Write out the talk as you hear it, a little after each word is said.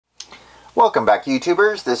Welcome back,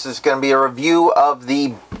 YouTubers. This is going to be a review of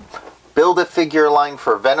the Build-A-Figure line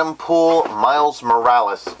for Venompool Miles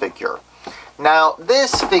Moralis figure. Now,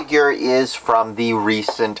 this figure is from the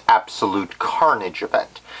recent Absolute Carnage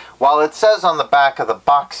event. While it says on the back of the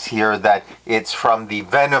box here that it's from the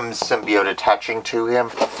Venom symbiote attaching to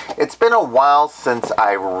him, it's been a while since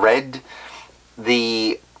I read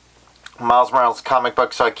the Miles Morales comic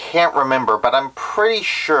book, so I can't remember, but I'm pretty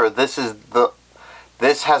sure this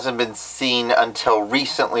hasn't been seen until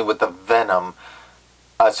recently with the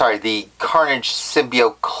the Carnage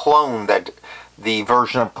symbiote clone that the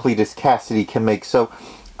version of Cletus Cassidy can make. So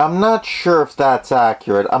I'm not sure if that's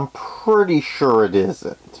accurate. I'm pretty sure it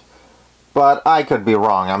isn't. But I could be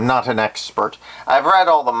wrong. I'm not an expert. I've read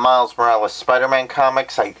all the Miles Morales Spider-Man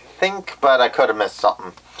comics, I think, but I could have missed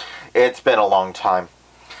something. It's been a long time.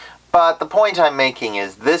 But the point I'm making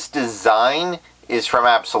is this design is from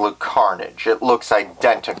Absolute Carnage. It looks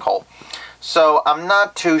identical. So I'm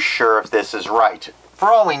not too sure if this is right. For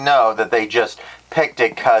all we know that they just picked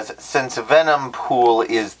it because since Venompool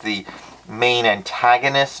is the main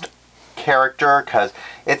antagonist character, because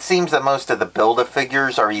it seems that most of the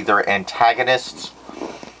Build-A-Figures are either antagonists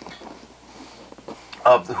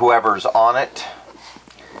of whoever's on it,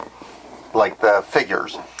 like the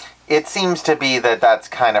figures. It seems to be that that's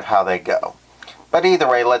kind of how they go. But either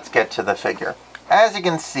way, let's get to the figure. As you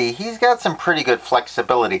can see, he's got some pretty good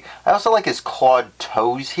flexibility. I also like his clawed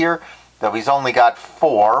toes here, though he's only got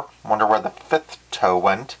 4. Wonder where the 5th toe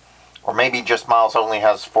went. Or maybe just Miles only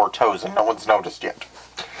has 4 toes and no one's noticed yet.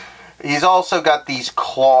 He's also got these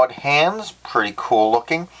clawed hands, pretty cool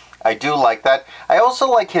looking. I do like that. I also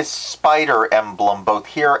like his spider emblem, both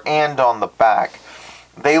here and on the back.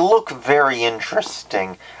 They look very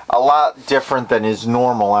interesting. A lot different than his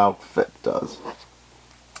normal outfit does.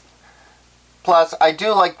 Plus, I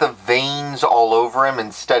do like the veins all over him.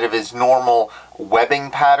 Instead of his normal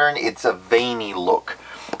webbing pattern, it's a veiny look.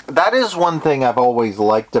 That is one thing I've always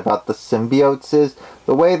liked about the symbiotes, is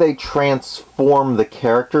the way they transform the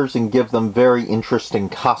characters and give them very interesting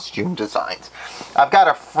costume designs. I've got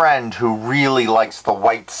a friend who really likes the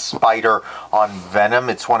white spider on Venom.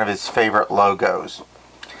 It's one of his favorite logos.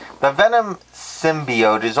 The Venom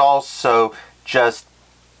symbiote is also just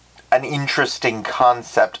an interesting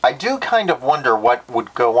concept. I do kind of wonder what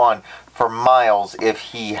would go on for Miles if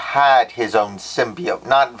he had his own symbiote.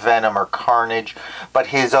 Not Venom or Carnage, but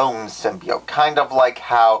his own symbiote. Kind of like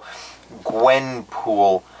how Gwenum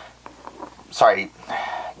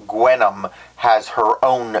has her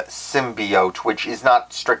own symbiote, which is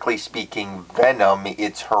not strictly speaking Venom,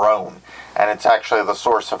 it's her own. And it's actually the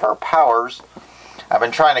source of her powers. I've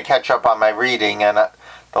been trying to catch up on my reading, and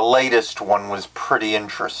the latest one was pretty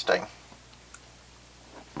interesting.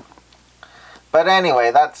 But anyway,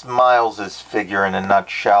 that's Miles's figure in a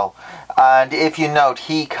nutshell. And if you note,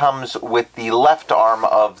 he comes with the left arm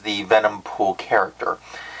of the Venompool character.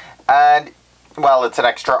 And, well, it's an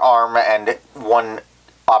extra arm and one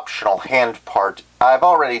optional hand part. I've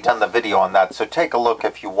already done the video on that, so take a look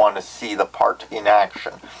if you want to see the part in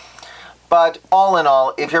action. But all in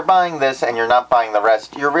all, if you're buying this and you're not buying the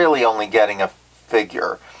rest, you're really only getting a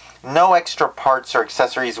figure. No extra parts or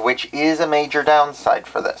accessories, which is a major downside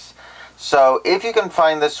for this. So if you can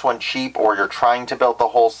find this one cheap or you're trying to build the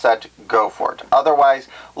whole set, go for it. Otherwise,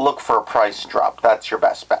 look for a price drop. That's your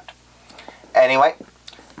best bet. Anyway,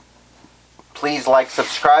 please like,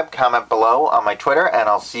 subscribe, comment below on my Twitter, and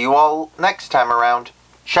I'll see you all next time around.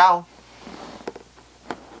 Ciao!